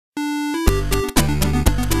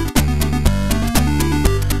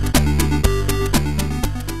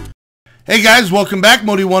Hey guys, welcome back.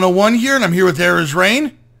 Modi 101 here, and I'm here with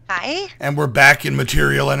ARIZRAIN. Hi. And we're back in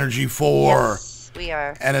Material Energy 4. Yes, we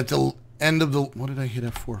are. And at the end of the... What did I hit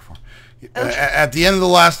F4 for? At the end of the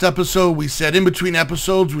last episode, we said in between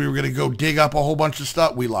episodes we were going to go dig up a whole bunch of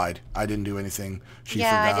stuff. We lied. I didn't do anything. She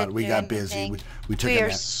forgot. We got busy. We took a nap. We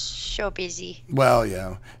are so busy. Well,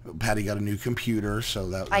 yeah. Patty got a new computer, so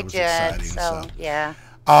that was exciting. So, yeah.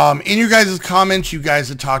 In your guys' comments, you guys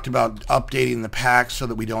had talked about updating the pack so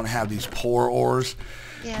that we don't have these poor ores.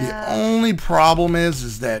 Yeah. The only problem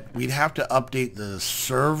is that we'd have to update the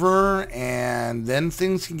server, and then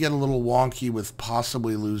things can get a little wonky with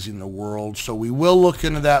possibly losing the world. So we will look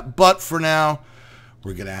into that, but for now,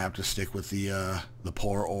 we're gonna have to stick with the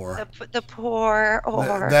poor ore. The poor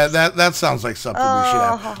ore. That sounds like something we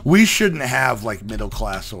should have. We shouldn't have like middle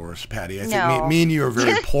class ores, Patty. I think me and you are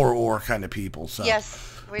very poor ore kind of people. So yes.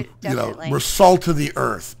 Definitely. We're salt of the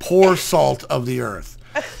earth, poor salt of the earth.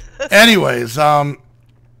 Anyways, so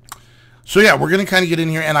yeah, we're gonna kind of get in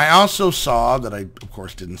here, and I also saw that I, of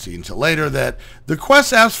course, didn't see until later that the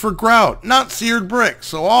quest asks for grout, not seared brick.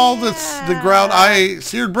 So all the grout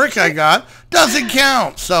seared brick I got doesn't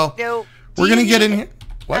count. So we're gonna get in here.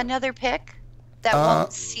 What? Another pick that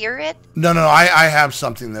won't sear it? No. I have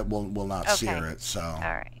something that will not sear it. So all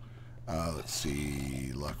right. Let's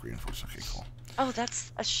see, luck reinforced. Okay, cool. Oh,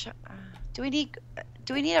 that's a do we need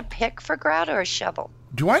a pick for grout or a shovel?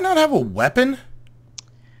 Do I not have a weapon?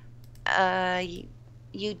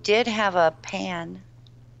 You did have a pan.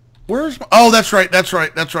 Where's my... Oh, that's right.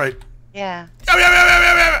 Yeah.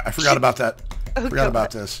 I forgot about that. Forgot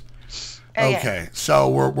about this. Okay, so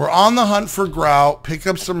we're on the hunt for grout. Pick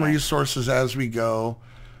up some resources as we go.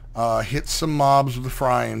 Hit some mobs with the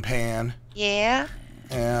frying pan. Yeah.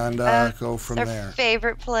 And go from there. Our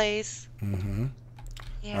favorite place. Mm-hmm.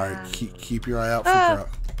 Yeah. All right, keep your eye out for grout.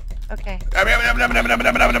 Okay.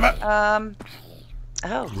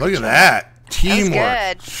 Oh. Look at that. Teamwork.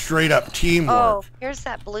 That was good. Straight up teamwork. Oh, here's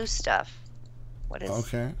that blue stuff. What is?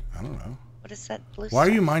 Okay, I don't know. What is that blue stuff? Why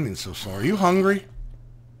are you mining so slow? Are you hungry?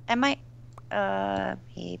 Am I?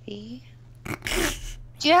 Maybe.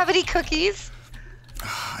 Do you have any cookies?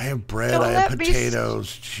 I have bread. I have potatoes.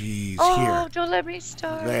 Jeez. Oh, don't let me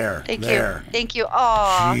starve. There. Thank you. Thank you.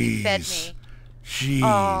 Oh, you fed me. Jeez.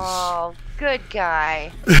 Oh, good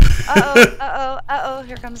guy. Uh-oh.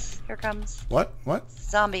 Here comes. What?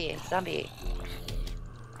 Zombie.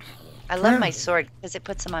 I love my sword because it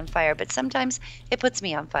puts him on fire, but sometimes it puts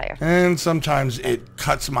me on fire. And sometimes it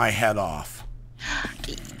cuts my head off.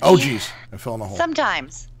 Oh, jeez. I fell in the hole.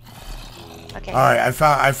 Sometimes. Okay. All right,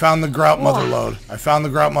 I found the grout mother load.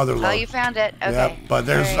 Oh, you found it. Okay. Yep, but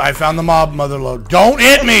I found the mob mother load. Don't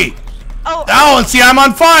hit me. Oh, and see, I'm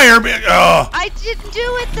on fire. Oh. I didn't do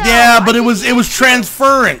it though. Yeah, but it was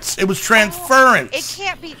transference. It was transference. It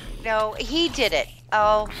can't be. No, he did it.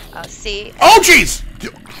 Oh, see. Oh, jeez.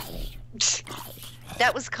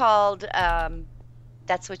 That was called.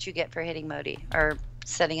 That's what you get for hitting Modi or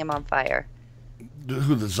setting him on fire.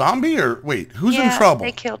 Who, the zombie, or wait? Who's in trouble?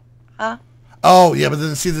 They killed. Huh? Oh, yeah, but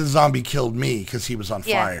then see, the zombie killed me because he was on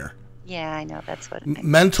fire. Yeah, I know. That's what.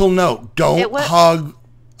 Mental note: don't hug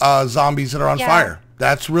zombies that are on fire.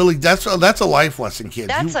 That's a life lesson, kids.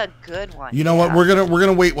 That's a good one. You know what? We're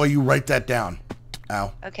gonna wait while you write that down.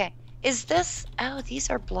 Ow. Okay. Is this? Oh,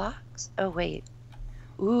 these are blocks. Oh wait.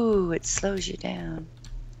 Ooh, it slows you down.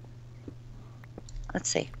 Let's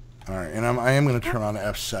see. All right, and I am gonna turn on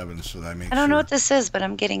F7 so that I make sure. I don't know what this is, but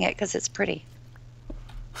I'm getting it because it's pretty.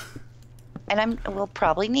 And we'll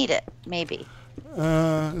probably need it, maybe.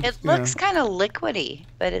 It looks kind of liquidy,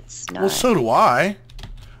 but it's not. Well, so do I.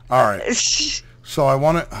 All right. So I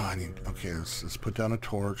want to. Oh, I need. Okay, let's put down a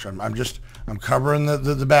torch. I'm covering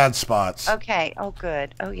the bad spots. Okay. Oh,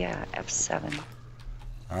 good. Oh yeah, F7.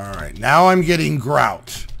 All right. Now I'm getting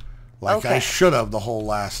grout, like I should have the whole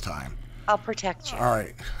last time. I'll protect you. All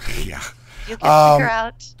right. Yeah. You can figure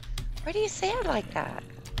out. Why do you say it like that?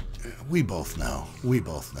 We both know.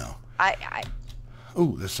 I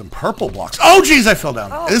Ooh, there's some purple blocks. Oh, geez, I fell down.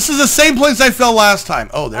 Oh. This is the same place I fell last time.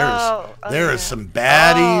 Oh, there is some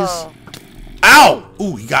baddies. Oh. Ow!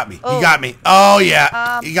 Ooh, he got me. Oh. He got me. Oh,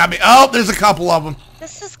 yeah. He got me. Oh, there's a couple of them.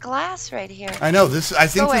 This is glass right here. I know. I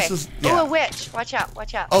think this is... Yeah. Oh, a witch. Watch out.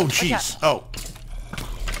 Oh, jeez. Oh.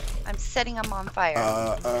 I'm setting them on fire.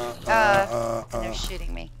 They're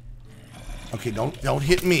shooting me. Okay, don't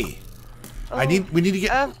hit me. Oh. We need to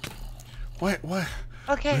get... What?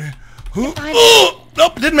 Okay. Oh,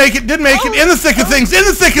 nope, didn't make it. In the thick of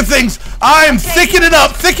things. I'm thickening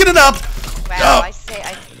up. Wow, I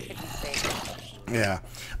couldn't say. Yeah.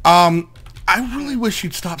 I really wish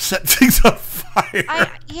you'd stop setting things on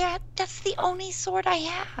fire. Yeah, that's the only sword I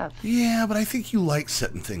have. Yeah, but I think you like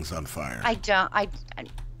setting things on fire. I don't.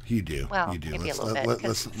 You do. Well, You do. maybe a little bit.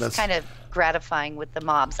 It's kind of gratifying with the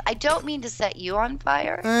mobs. I don't mean to set you on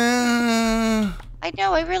fire. I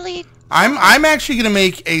know. I really. I'm actually gonna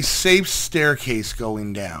make a safe staircase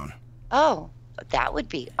going down. Oh, that would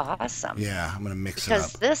be awesome. Yeah, I'm gonna mix it up.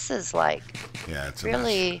 Because this is like. Yeah, it's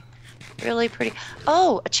really, really pretty.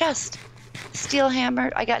 Oh, a chest. Steel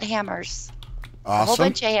hammer. I got hammers. Awesome. A whole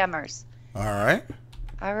bunch of hammers. All right.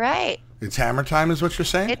 All right. It's hammer time, is what you're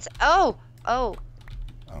saying? It's oh.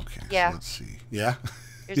 Okay. Yeah. So let's see. Yeah.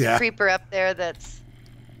 There's a creeper up there that's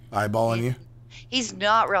eyeballing you. He's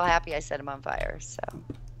not real happy I set him on fire. So.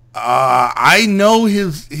 I know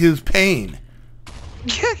his pain.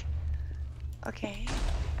 Okay.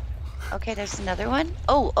 Okay, there's another one.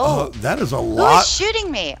 Oh. That is a lot. Who's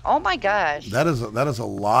shooting me? Oh my gosh. That is a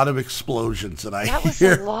lot of explosions that I hear. That was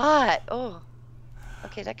a lot. Oh.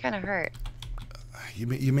 Okay, that kind of hurt. You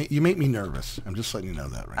make me nervous. I'm just letting you know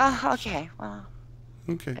that right now. Oh, okay. Well.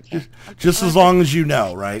 Okay. Just as long as you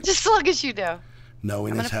know, right? Just as long as you know.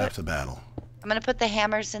 Knowing is half the battle. I'm gonna put the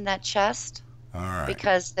hammers in that chest. All right.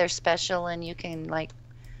 Because they're special and you can like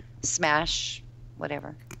smash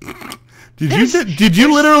whatever. Did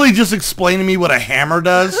you literally just explain to me what a hammer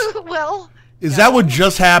does? Well. Is that what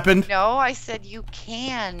just happened? No, I said you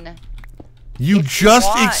can. You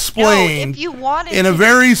just explained if you wanted in a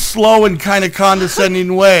very slow and kind of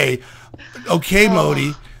condescending way. Okay,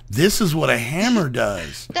 Modi, this is what a hammer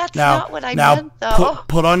does. That's not what I meant, though.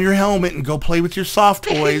 Put on your helmet and go play with your soft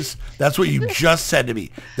toys. That's what you just said to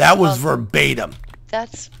me. That was verbatim.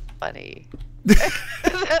 That's funny.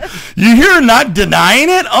 You hear her not denying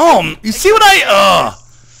it? You see what I...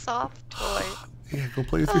 Soft toy. Yeah, go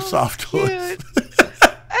play with your soft toys.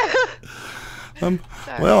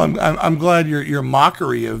 Well, I'm glad your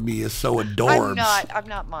mockery of me is so adorbs. I'm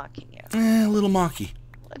not mocking you. A little mocky.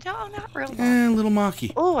 No, not real. A little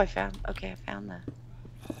mocky. Oh, I found that.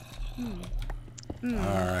 All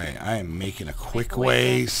right, I am making a quick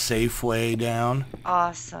way, safe way down.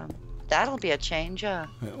 Awesome. That'll be a change, huh?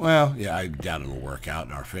 Well, yeah, I doubt it'll work out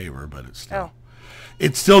in our favor, but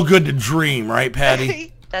it's still good to dream, right,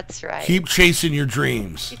 Patty? That's right. Keep chasing your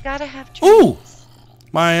dreams. You gotta have dreams. Ooh,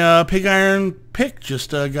 my pig iron pick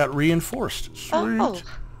just got reinforced. Sweet. Oh,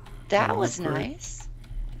 that was nice.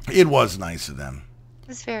 It was nice of them. It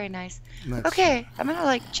was very nice. Okay, I'm gonna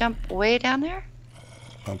like jump way down there.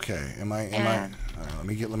 Okay, am I? Let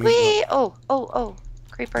me. Wee! Oh,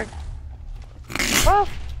 creeper. Oh,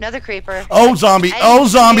 another creeper. Oh, zombie! Oh,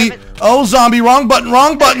 zombie! Oh, zombie! Wrong button!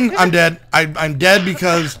 Wrong button! I'm dead. I'm dead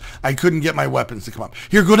because I couldn't get my weapons to come up.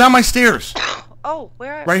 Here, go down my stairs. Oh,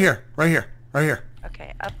 where? Right here. Right here. Right here.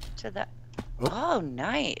 Okay, up to the. Oh,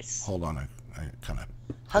 nice. Hold on, I kind of.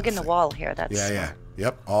 Hugging the wall here. That's. Yeah.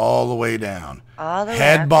 Yep, all the way down. All the way.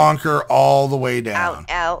 Head bonker all the way down.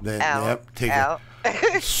 Out. Yep, take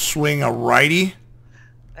it. Swing a righty.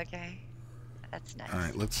 Okay, that's nice. All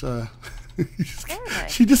right, let's.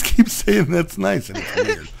 Nice. She just keeps saying that's nice, and it's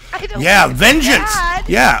weird. I don't vengeance. Bad.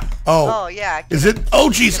 Yeah. Oh yeah. Is it? Oh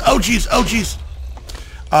jeez.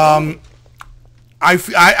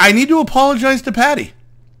 I need to apologize to Patty.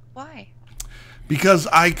 Why? Because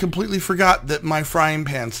I completely forgot that my frying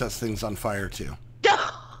pan sets things on fire too.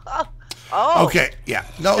 Oh. Okay. Yeah.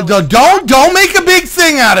 No. Don't make a big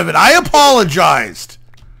thing out of it. I apologized.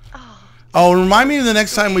 Oh, remind me the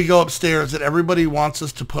next time we go upstairs that everybody wants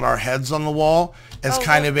us to put our heads on the wall as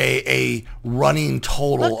kind of a running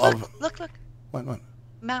total of. Look. What?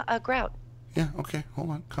 Grout. Yeah. Okay.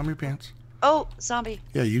 Hold on. Calm your pants. Oh, zombie.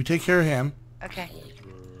 Yeah. You take care of him. Okay.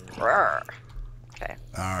 Roar. Okay.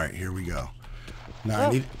 All right. Here we go.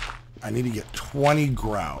 Now I need to get 20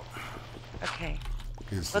 grout. Okay.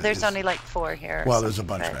 There's only like 4 here. Well, there's a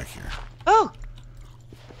bunch back here. Oh.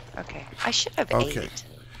 Okay. I should have 8.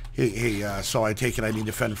 Hey, so I take it I need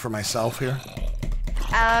to fend for myself here?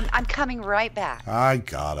 I'm coming right back. I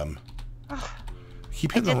got him. Oh,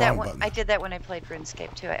 Keep hitting the wrong button. I did that when I played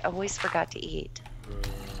RuneScape too. I always forgot to eat.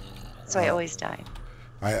 So I always died.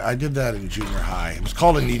 I did that in junior high. It was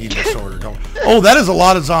called an eating disorder. Oh, that is a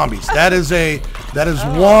lot of zombies. That is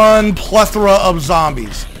one plethora of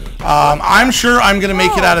zombies. I'm sure I'm gonna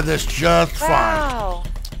make it out of this just fine.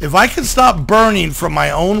 If I could stop burning from my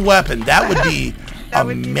own weapon, that would be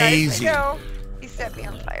amazing. Nice. He set me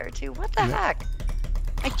on fire too. What the heck?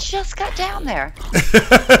 I just got down there.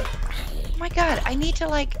 Oh my god! I need to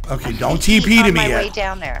like. Okay, don't TP to me yet. Way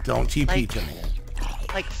down there. Don't TP to me.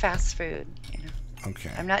 Like fast food. You know?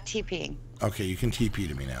 Okay. I'm not TPing. Okay, you can TP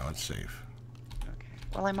to me now. It's safe. Okay.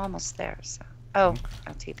 Well, I'm almost there. So. Oh,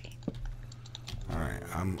 I'll TP.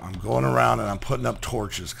 I'm going around and I'm putting up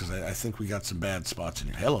torches because I think we got some bad spots in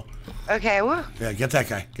here. Hello. Okay. Woo. Yeah, get that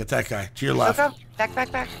guy. Get that guy. To your left. Go.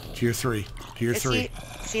 Back. To your 3. To your 3.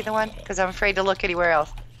 See the one? Because I'm afraid to look anywhere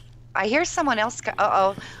else. I hear someone else.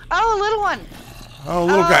 Uh-oh. Oh, a little one. Oh,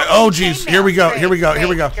 little guy. Oh, jeez. Here we go. Great, here we go. Here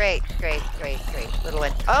we go. Great. Little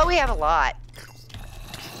one. Oh, we have a lot.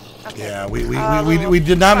 Okay. Yeah, we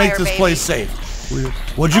did not make this place safe.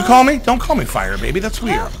 What'd you call me? Don't call me fire baby. That's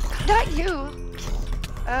weird. No, not you.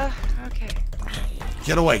 Okay.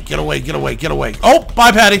 Get away. Oh,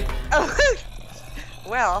 bye, Patty. Oh,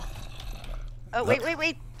 well. Oh,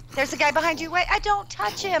 wait. There's a guy behind you. Wait, don't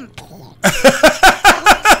touch him.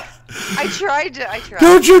 I tried.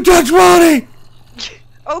 Don't you touch Ronnie.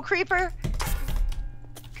 Oh, creeper.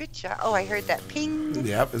 Good job. Oh, I heard that ping.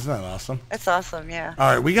 Yep, isn't that awesome? That's awesome, yeah.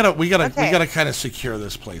 All right, we gotta kind of secure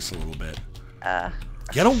this place a little bit.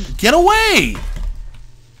 Get away.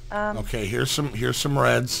 Okay, here's some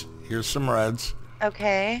reds.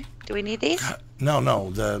 Okay. Do we need these? No,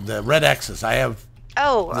 the red X's. I have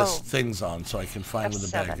things on so I can find where the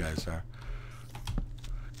bad guys are.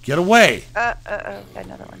 Get away.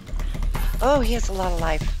 Another one. Oh, he has a lot of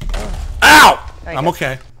life. Oh. Ow! I'm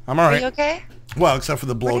okay. I'm all right. Are you okay? Well, except for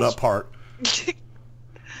the blowed up part.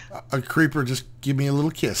 A creeper just give me a little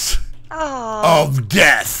kiss. Oh. Of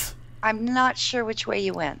death. I'm not sure which way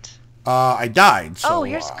you went. I died. So, oh,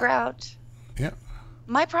 here's grout. Yeah.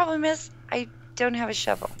 My problem is I don't have a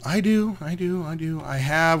shovel. I do. I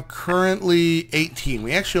have currently 18.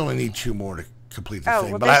 We actually only need 2 more to complete the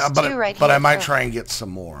thing. But I might try and get some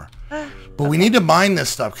more. But we need to mine this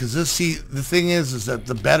stuff because the thing is that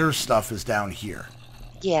the better stuff is down here.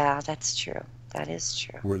 Yeah, that's true. That is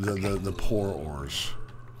true. Where the poor ores.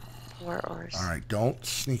 Poor ores. All right, don't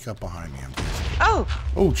sneak up behind me. Oh,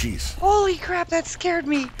 jeez. Holy crap, that scared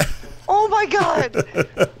me. Oh my god.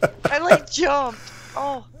 I jumped.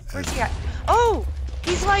 Oh, where's he at? Oh,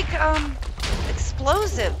 he's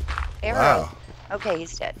explosive arrow. Wow. Okay,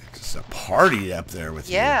 he's dead. It's a party up there with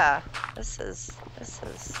you. Yeah, this is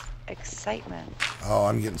excitement. Oh,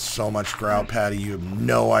 I'm getting so much grout, Patty. You have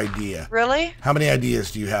no idea. Really? How many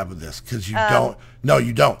ideas do you have of this? Because you don't. No,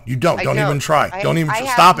 you don't. Don't even try. Don't even I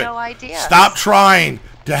stop it. No idea. Stop trying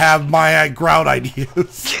to have my grout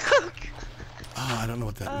ideas. I don't know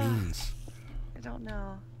what that means. I don't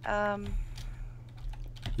know.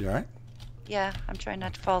 You all right? Yeah, I'm trying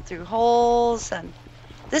not to fall through holes, and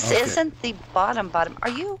this isn't the bottom. Are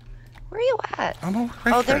you? Where are you at? I'm over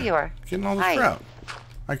right there you are. Getting all this grout.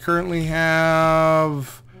 I currently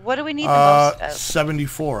have. What do we need the most of?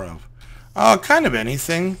 74 of. Kind of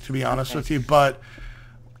anything, to be honest with you. But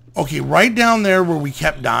okay, right down there where we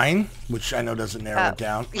kept dying, which I know doesn't narrow it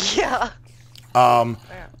down. Yeah.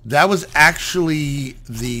 That was actually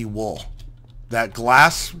the wool. That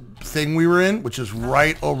glass thing we were in, which is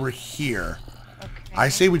right over here. Okay. I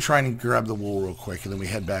say we try and grab the wool real quick, and then we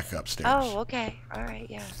head back upstairs. Oh, okay. All right,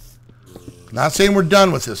 yeah. Not saying we're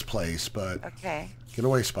done with this place, but okay. Get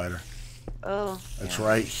away, spider. Oh. That's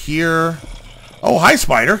right here. Oh, hi,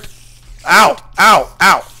 spider. Ow! Ow!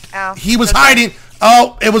 Ow! Ow. He was hiding.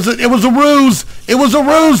 Oh, it was a ruse. It was a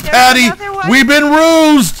ruse, Patty. We've been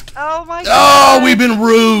rused. Oh my god. Oh, we've been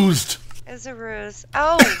rused. It's a ruse.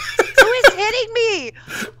 Oh, who is hitting me?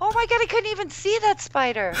 Oh my god, I couldn't even see that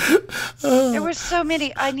spider. There were so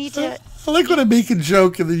many. I need to. I like when I make a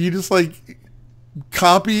joke and then you just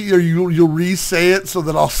copy or you'll re-say it so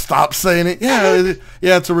that I'll stop saying it. Yeah,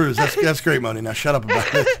 it's a ruse. That's great, Moni. Now shut up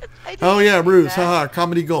about it. Oh yeah, ruse. Haha,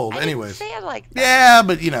 comedy gold. Anyways. Didn't say it like that. Yeah,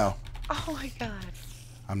 but you know. Oh my god.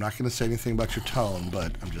 I'm not going to say anything about your tone,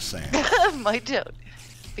 but I'm just saying. My tone.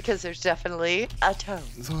 Because there's definitely a tone.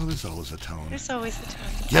 Oh, there's always a tone. There's always a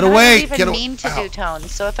tone. Get away! I don't even mean to do tones,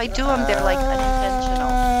 so if I do them, they're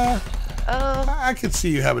unintentional. Oh. I could see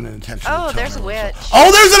you having an intentional tone. Oh, there's a witch.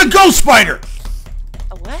 Oh, there's a ghost spider!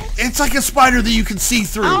 A what? It's like a spider that you can see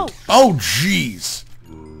through. Oh, jeez.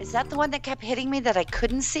 Is that the one that kept hitting me that I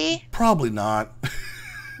couldn't see? Probably not.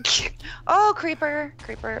 Oh, creeper.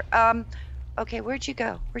 Okay, where'd you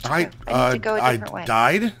go? Where'd you go? I need to go a different way. I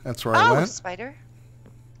died. That's where I went. Oh, spider.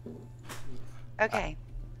 Okay.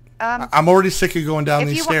 I'm already sick of going down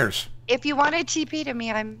these stairs. If you want to TP to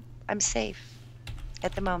me, I'm safe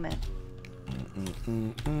at the moment.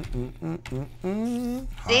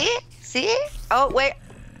 See? Oh, wait.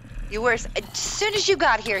 You were. As soon as you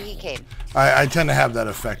got here, he came. I tend to have that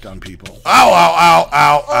effect on people.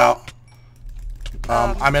 Ow.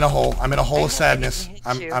 I'm in a hole. I'm in a hole of sadness.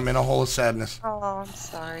 I'm in a hole of sadness. Oh, I'm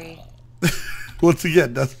sorry. Once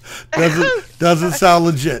again, doesn't sound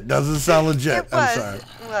legit. Doesn't sound legit. I'm sorry. It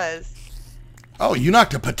was. Oh, you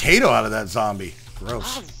knocked a potato out of that zombie.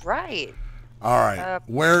 Gross. All right. All right.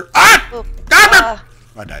 Where? Ah! Oh,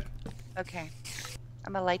 I died. okay.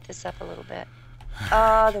 I'm gonna light this up a little bit.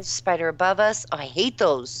 Oh, there's a spider above us. Oh, I hate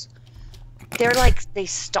those. They're like they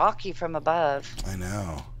stalk you from above. I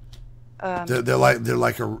know. They're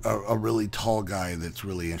like a really tall guy that's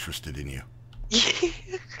really interested in you.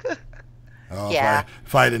 Oh, yeah.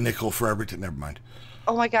 If I had a nickel for everything, never mind.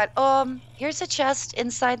 Oh my God. Here's a chest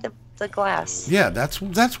inside the glass. Yeah, that's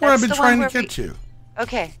where I've been trying to get to.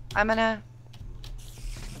 Okay, I'm gonna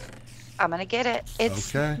get it.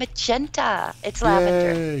 It's magenta. It's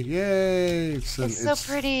lavender. Yay! It's so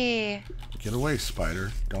pretty. Get away,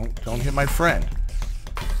 spider! Don't hit my friend.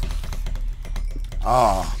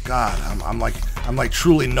 Oh God, I'm like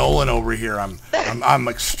truly Nolan over here. I'm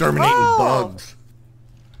exterminating bugs.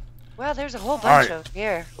 Wow, there's a whole bunch over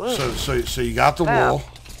here. Ooh. So you got the wool.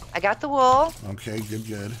 I got the wool. Okay,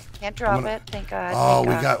 good. Can't drop it, thank God. Oh,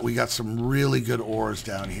 we got some really good ores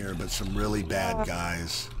down here, but some really bad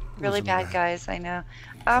guys. Really bad guys, I know.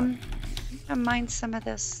 I'm gonna mine some of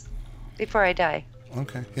this before I die.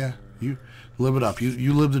 Okay, yeah. You live it up.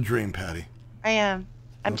 You live the dream, Patty. I am.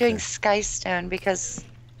 I'm doing skystone because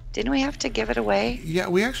didn't we have to give it away? Yeah,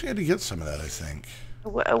 we actually had to get some of that, I think.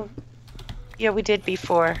 Well, yeah, we did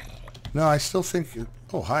before. No, I still think...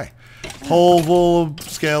 Oh, hi. Hole full of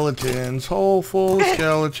skeletons. Hole full of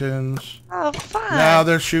skeletons. Oh, fun. Now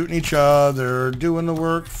they're shooting each other, doing the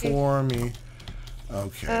work for me.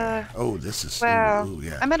 Okay. Oh, this is... Wow. Ooh,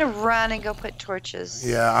 yeah. I'm going to run and go put torches.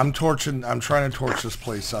 Yeah, I'm trying to torch this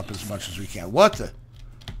place up as much as we can. What the...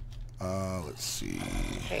 let's see.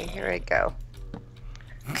 Okay, here I go.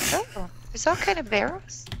 Oh, there's all kind of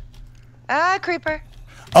arrows. Ah, creeper.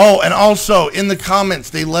 Oh, and also in the comments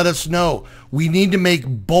they let us know we need to make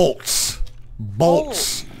bolts.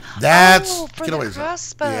 Bolts. That's for the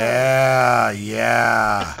crossbow.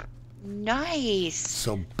 Yeah. Nice.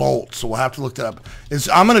 So bolts. So we'll have to look that up.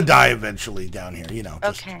 I'm gonna die eventually down here, you know,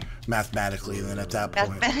 just mathematically, and then at that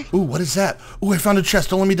point. Ooh, what is that? Ooh, I found a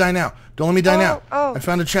chest. Don't let me die now. Don't let me die now. Oh. I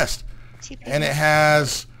found a chest. And it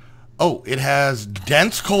has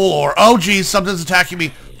dense coal ore. Oh geez, something's attacking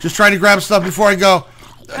me. Just trying to grab stuff before I go.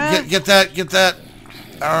 Get that.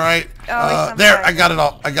 All right. There, I got it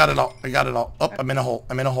all. Oh, I'm in a hole.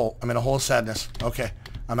 I'm in a hole of sadness. Okay,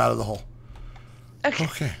 I'm out of the hole.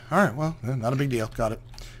 Okay. All right. Well, not a big deal. Got it.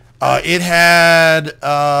 It had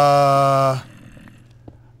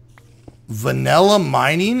vanilla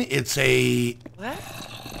mining. It's a... What?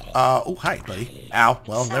 Oh, hi, buddy. Ow.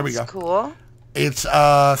 Well, there we go. Cool. It's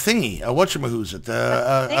a thingy. Whatchamahoo's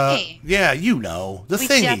the thingy. Yeah, you know. The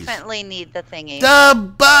thingies. We definitely need the thingy.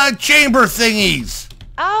 The chamber thingies.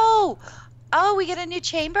 Oh, we get a new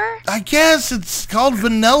chamber? I guess it's called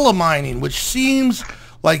vanilla mining, which seems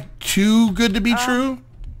like too good to be true.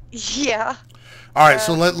 Yeah. All right,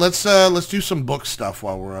 so let's do some book stuff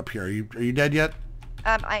while we're up here. Are you dead yet?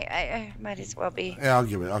 I might as well be. Yeah, I'll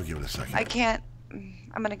give it a second. I can't.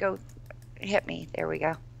 I'm gonna go. Hit me. There we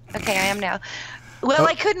go. Okay, I am now. Well,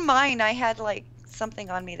 I couldn't mine. I had like something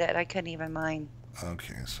on me that I couldn't even mine.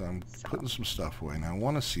 Okay, so I'm putting some stuff away. Now I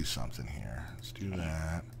want to see something here. Let's do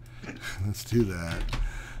that. Let's do that.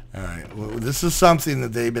 All right. Well, this is something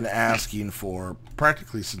that they've been asking for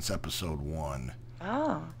practically since episode 1. Oh.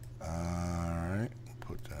 All right.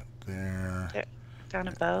 Put that there. Found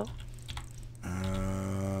a bow.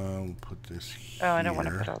 Put this here. Oh, I don't want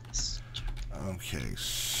to put all this. Okay,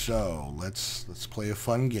 so let's play a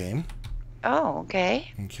fun game. Oh,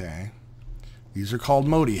 okay. Okay. These are called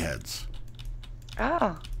Modi heads.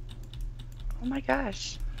 Oh. Oh my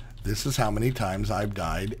gosh. This is how many times I've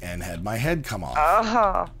died and had my head come off.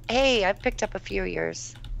 Oh. Hey, I've picked up a few of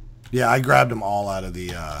yours. Yeah, I grabbed them all out of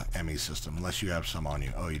the ME system, unless you have some on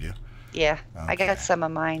you. Oh, you do? Yeah, okay. I got some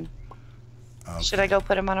of mine. Okay. Should I go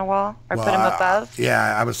put them on a wall? Or put them above?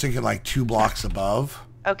 Yeah, I was thinking like 2 blocks above.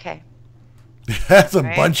 Okay. That's a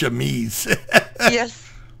bunch of me's.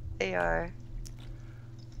 Yes, they are.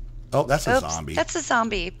 Oh, that's a zombie. That's a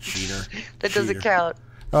zombie. Cheater. That doesn't count.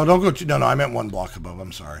 Oh, don't go. No, I meant 1 block above.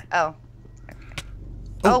 I'm sorry. Oh.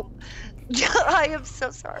 Oh. I am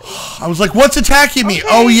so sorry. I was like, what's attacking me? Okay.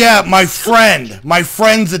 Oh, yeah, my friend. My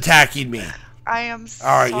friend's attacking me. I am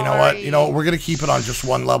sorry. All right, you know what? We're going to keep it on just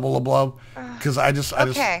 1 level above. Because I just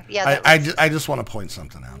want to point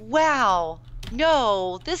something out. Wow.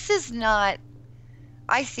 No, this is not...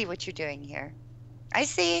 I see what you're doing here. I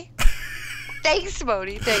see. Thanks,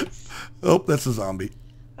 Modi. Thanks. Oh, that's a zombie.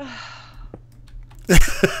 You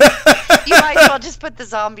might as well just put the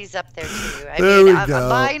zombies up there, too. There we go.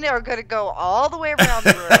 Mine are going to go all the way around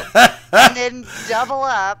the room and then double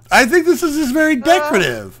up. I think this is just very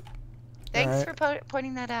decorative. Thanks for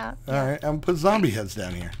pointing that out. All right, I'm going to put zombie heads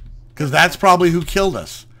down here. because that's probably who killed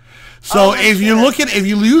us. So if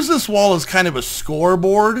you use this wall as kind of a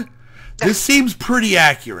scoreboard, this seems pretty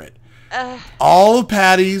accurate. All of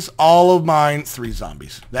Patty's, all of mine, 3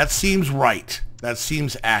 zombies. That seems right. That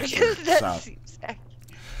seems accurate. Seems accurate.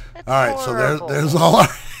 That's all right, horrible. so there's all our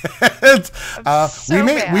heads. We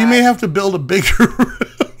may have to build a bigger room.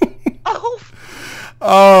 Oh.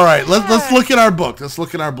 All right, let's look at our book. Let's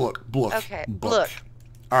look at our book. Okay, look.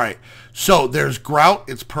 All right, so there's grout.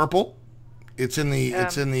 It's purple. It's in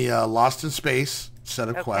the Lost in Space set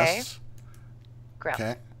of quests. Grout.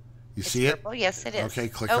 Okay, you see it? Purple? Yes, it is. Okay,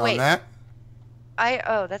 click on that.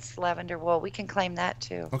 That's lavender wool. We can claim that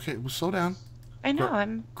too. Okay, well, slow down. I know.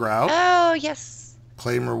 I'm grout. Oh yes.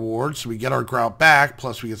 Claim reward. So we get our grout back.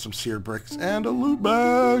 Plus we get some seared bricks and a loot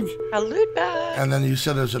bag. A loot bag. And then you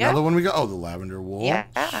said there's another one we got. Oh, the lavender wool. Yeah.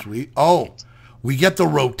 Sweet. Oh, we get the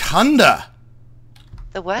rotunda.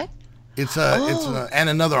 The what? It's and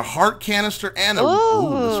another heart canister and a. Ooh,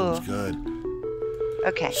 this one's good.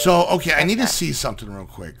 Okay. So I need to see something real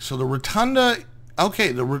quick. So the rotunda.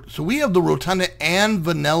 Okay, so we have the rotunda and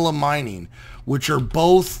vanilla mining, which are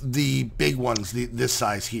both the big ones, this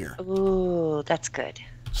size here. Ooh, that's good.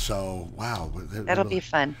 So wow, that'll be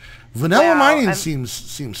fun. Vanilla mining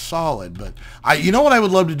seems solid, but you know what I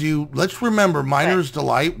would love to do? Let's remember Miner's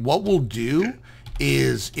Delight. What we'll do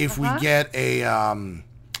is if we get a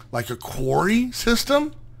like a quarry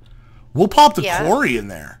system, we'll pop the quarry in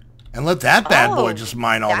there and let that bad boy just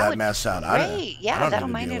mine all that mess out. Great. Yeah, that'll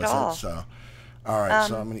mine it all. So, all right,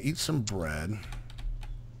 so I'm gonna eat some bread.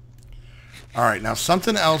 All right, now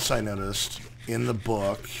something else I noticed in the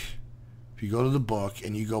book. If you go to the book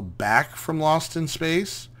and you go back from Lost in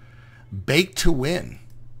Space, Bake to Win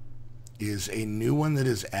is a new one that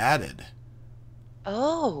is added.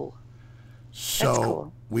 Oh, so that's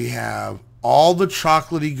cool. We have all the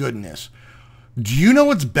chocolatey goodness. Do you know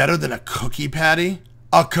what's better than a cookie, Patty?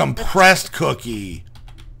 A compressed cookie.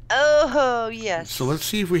 Oh, yes. So let's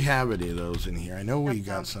see if we have any of those in here. I know we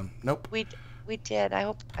got some. Nope. We did. I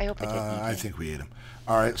hope I didn't. I think we ate them.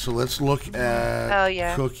 All right, so let's look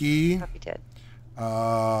at cookie. Probably did.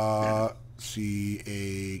 See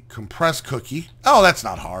a compressed cookie. Oh, that's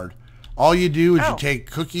not hard. All you do is you take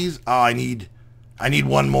cookies. Oh, I need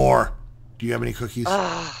one more. Do you have any cookies?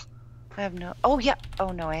 I have no. Oh yeah. Oh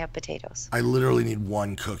no, I have potatoes. I literally need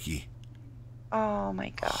one cookie. Oh my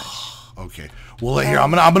gosh. Okay. Well, here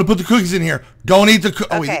I'm gonna put the cookies in here. Don't eat the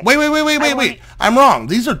cookies. Okay. Wait. I'm wrong.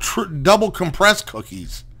 These are double compressed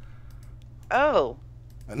cookies. Oh.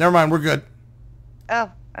 Never mind. We're good.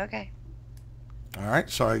 Oh. Okay. All right.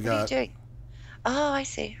 So I got. What are you doing? Oh, I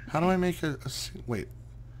see. How do I make a wait?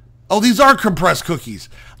 Oh, these are compressed cookies.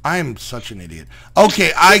 I am such an idiot.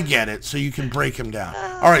 Okay, I get it. So you can break them down.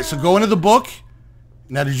 All right. So go into the book.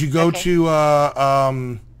 Now, did you go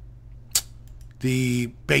to the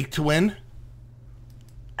Bake to Win?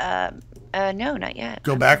 No, not yet.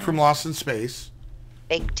 Go back from Lost in Space.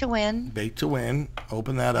 Bake to Win. Bake to Win.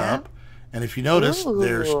 Open that up. And if you notice,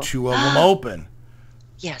 there's 2 of them open.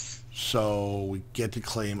 Yes. So we get to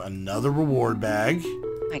claim another reward bag.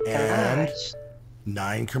 My and gosh.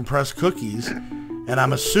 9 compressed cookies. And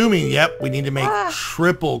I'm assuming, we need to make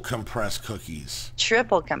triple compressed cookies.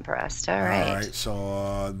 Triple compressed. All right. All right.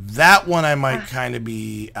 So that one I might kind of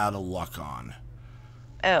be out of luck on.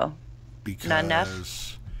 Oh. Because, not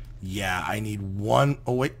enough? Yeah, I need one.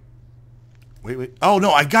 Oh, wait. Oh,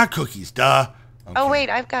 no, I got cookies. Duh. Okay. Oh, wait,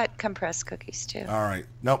 I've got compressed cookies, too. All right.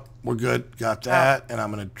 Nope, we're good. Got that. And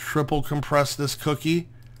I'm going to triple compress this cookie.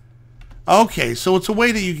 Okay, so it's a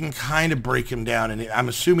way that you can kind of break them down, and I'm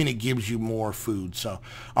assuming it gives you more food. So,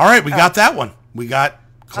 all right, we got that one.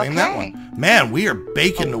 Claim that one. Man, we are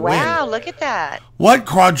baking to win. Wow, look at that. What?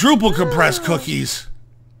 Quadruple compressed cookies.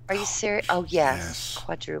 Are you serious? Oh, yes.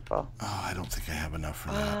 Quadruple. Oh, I don't think I have enough for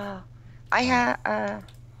that.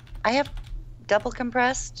 I have double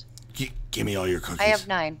compressed. Give me all your cookies. I have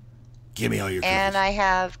 9. Give me all your cookies. And I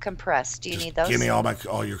have compressed. Do you need those? Give me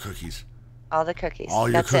all your cookies. All the cookies. All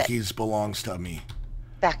your cookies belongs to me.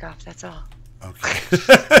 Back off. That's all. Okay.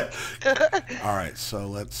 All right. So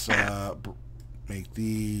let's make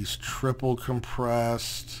these triple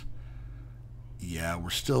compressed. Yeah, we're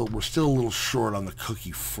still a little short on the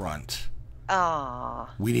cookie front. Aw.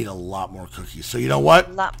 We need a lot more cookies. So you know what?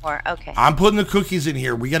 A lot more. Okay. I'm putting the cookies in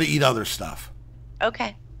here. We got to eat other stuff.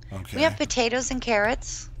 Okay. Okay. We have potatoes and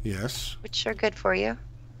carrots. Yes. Which are good for you.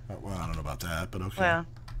 Well, I don't know about that, but okay. Well,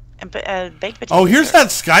 and baked potatoes. Oh, here's that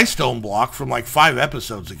Skystone block from like 5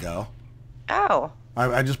 episodes ago. Oh.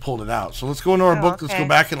 I just pulled it out. So let's go into our book. Okay. Let's go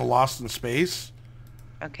back into Lost in Space.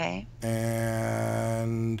 Okay.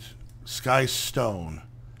 And Skystone.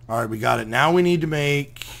 All right, we got it. Now we need to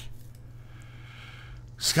make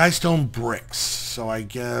Skystone bricks. So I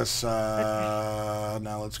guess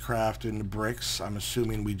now let's craft into bricks. I'm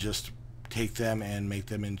assuming we just take them and make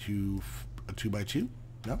them into a 2x2.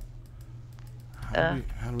 No.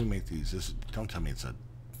 How do we make these? Don't tell me it's a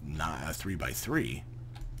 3x3.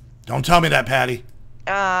 Don't tell me that, Patty.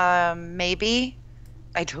 Maybe.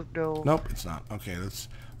 I don't know. Nope, it's not. Okay, let's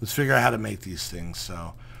figure out how to make these things.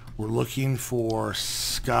 So we're looking for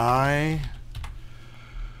Skystone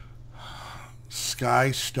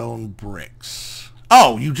bricks.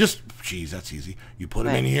 Oh, geez, that's easy. You put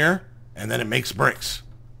them in here, and then it makes bricks.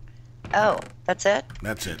 Oh, that's it?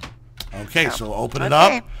 That's it. Okay, so open it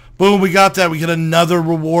up. Boom, we got that. We get another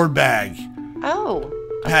reward bag. Oh.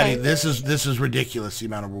 Patty, this is ridiculous, the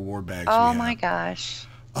amount of reward bags we have. Oh my gosh.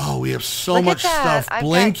 Oh, we have so much stuff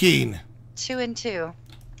blinking. 2 and 2.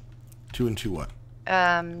 2 and 2 what?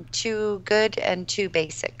 2 good and 2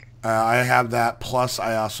 basic. I have that, plus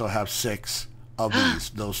I also have 6 of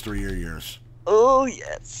these. Those 3 are yours. Oh,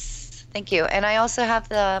 yes. Thank you. And I also have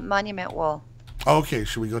the monument wool. Okay,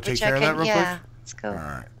 should we go take care of that real quick? Yeah, let's go. All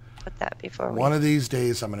right. Put that before One of these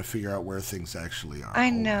days, I'm going to figure out where things actually are.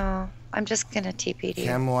 I know. I'm just going to TP to you.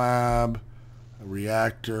 Chem lab,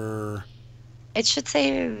 reactor. It should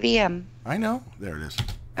say VM. I know. There it is.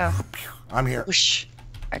 Oh. I'm here. Whoosh.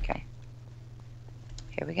 Okay.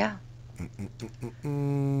 Here we go.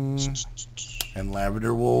 And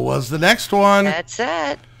lavender wool was the next one. That's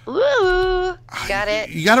it. Woo! Got it.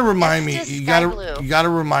 You got to remind me. You got to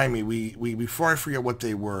remind me. We before I forget what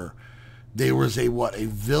they were. There was a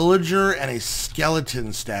villager and a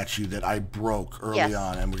skeleton statue that I broke early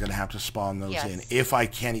on, and we're gonna have to spawn those in if I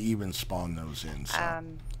can even spawn those in. So.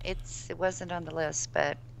 It wasn't on the list,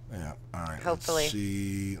 but yeah. All right.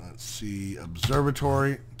 Hopefully. Let's see.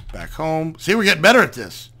 Observatory. Back home. See, we're getting better at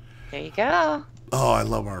this. There you go. Oh, I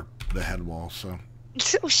love the head wall. So.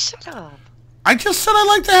 Oh, shut up. I just said I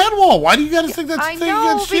like the head wall. Why do you got to think that's a thing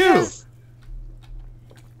against you?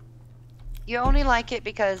 You only like it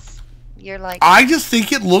because you're like... I just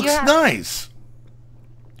think it looks nice.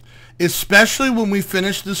 Especially when we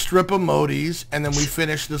finish the strip of Modi's and then we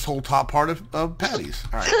finish this whole top part of Patty's.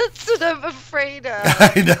 All right. That's what I'm afraid of.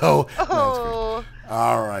 I know. Oh.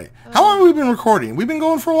 All right. How long have we been recording? We've been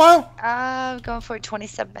going for a while? Going for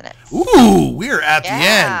 27 minutes. Ooh, we're at the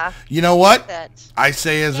end. You know what? I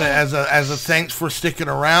say as a thanks for sticking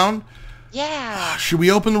around. Yeah. Should we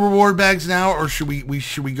open the reward bags now, or should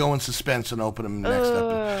we go in suspense and open them next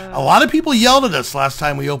episode? A lot of people yelled at us last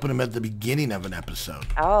time we opened them at the beginning of an episode.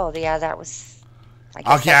 Oh, yeah, that was.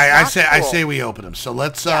 I say we open them. So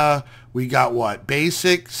let's. We got what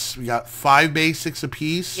basics? We got 5 basics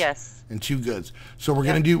apiece. Yes. And 2 goods. So we're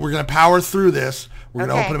gonna power through this. We're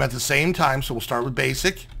gonna open them at the same time. So we'll start with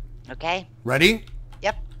basic. Okay. Ready?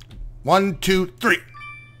 Yep. 1, 2, 3.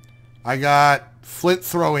 I got flint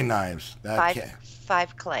throwing knives.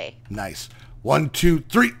 5 clay. Nice. 1, 2,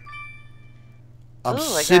 3.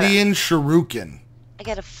 Obsidian shuriken. I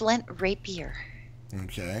got a flint rapier.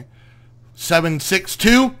 Okay. 7, 6,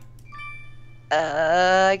 2.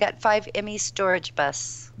 I got 5 Emmy storage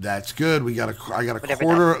bus. That's good. I got a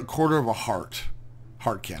quarter of a heart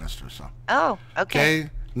canister. So. Oh, okay.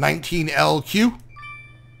 19 LQ.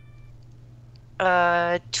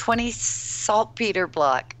 20 saltpeter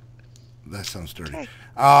block. That sounds dirty. Okay.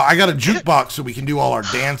 I got a jukebox so we can do all our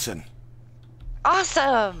dancing.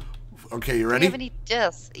 Awesome. Okay, you ready? Do you have any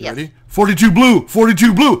discs? Yes. Ready? 42 blue.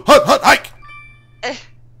 42 blue. Hut, hike.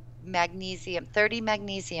 Magnesium. 30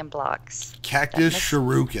 magnesium blocks. Cactus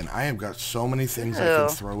shuriken. I have got so many things I can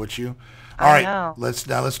throw at you. All right, let's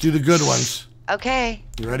do the good ones. Okay.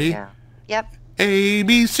 You ready? Yeah. Yep. A,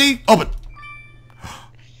 B, C. Open.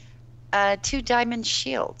 2 diamond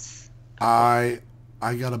shields. I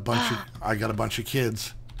got a bunch of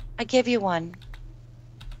kids. I give you one.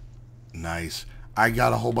 Nice. I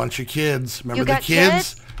got a whole bunch of kids. Remember the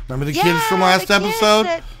kids? Remember the kids from last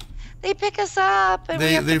episode? They pick us up and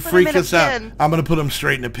they freak us out. I'm gonna put them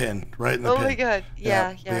straight in a pin, right in the pin. Oh my god,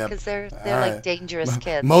 yeah, because they're like dangerous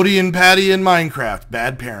kids. Modi and Patty in Minecraft,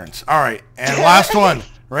 bad parents. All right, and last one.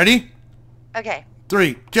 Ready? Okay.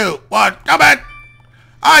 3, 2, 1, come in.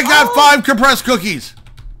 I got 5 compressed cookies.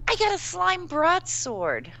 I got a slime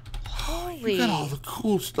broadsword. Holy! You got all the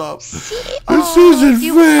cool stuff. See? This isn't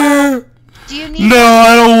fair. Do you need? No,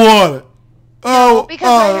 I don't want it. Oh, because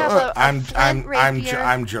I have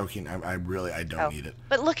I'm joking. I don't need it.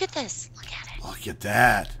 But look at this. Look at it. Look at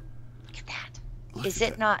that. Look at that. Is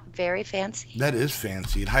it not very fancy? That is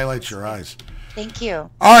fancy. It highlights your eyes. Thank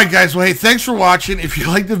you. All right, guys. Well, hey, thanks for watching. If you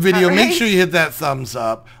liked the video, make sure you hit that thumbs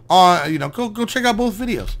up. Go check out both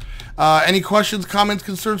videos. Any questions, comments,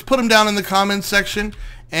 concerns, put them down in the comments section.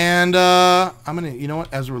 And I'm gonna, you know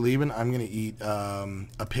what? As we're leaving, I'm gonna eat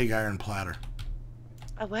a pig iron platter.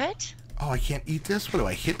 A what? Oh, I can't eat this. What do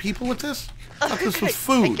I hit people with this? I thought this was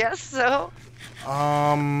food. I guess so.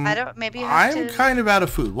 I don't. Maybe you have I'm to. kind of out of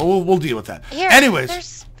food. Well, we'll deal with that. Here, Anyways,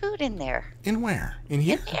 there's food in there. in where? In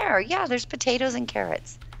here? In there, yeah. There's potatoes and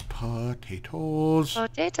carrots. Potatoes.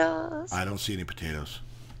 Potatoes. I don't see any potatoes.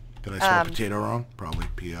 Did I spell potato wrong? Probably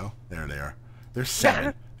P-O. There they are. There's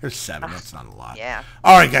 7. There's 7. That's not a lot. Yeah.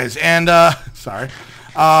 All right, guys. And, sorry.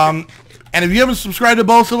 And if you haven't subscribed to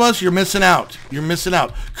both of us, you're missing out. You're missing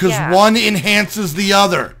out. Because one enhances the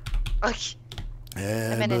other. Okay.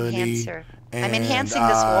 I'm an enhancer. I'm enhancing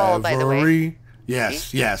this wall, by the way. Ivory. Yes,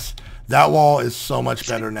 See? yes. That wall is so much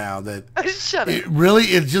better now that Shut up.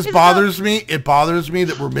 it just bothers me. It bothers me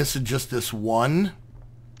that we're missing just this one.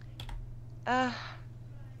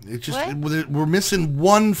 It just we're missing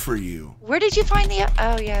one for you. Where did you find the?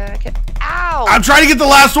 Oh yeah. Okay. Ow! I'm trying to get the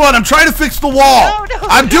last one. I'm trying to fix the wall. No,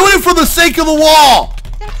 I'm doing it for the sake of the wall.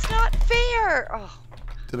 That's not fair. Oh.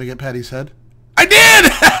 Did I get Patty's head? I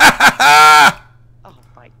did. Oh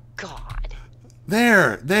my God.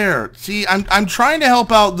 There. See, I'm trying to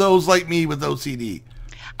help out those like me with OCD.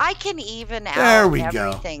 I can even out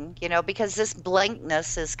everything, you know, because this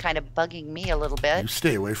blankness is kind of bugging me a little bit. You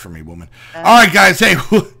stay away from me, woman. All right, guys. Hey,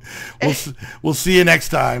 we'll see you next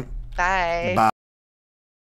time. Bye. Bye.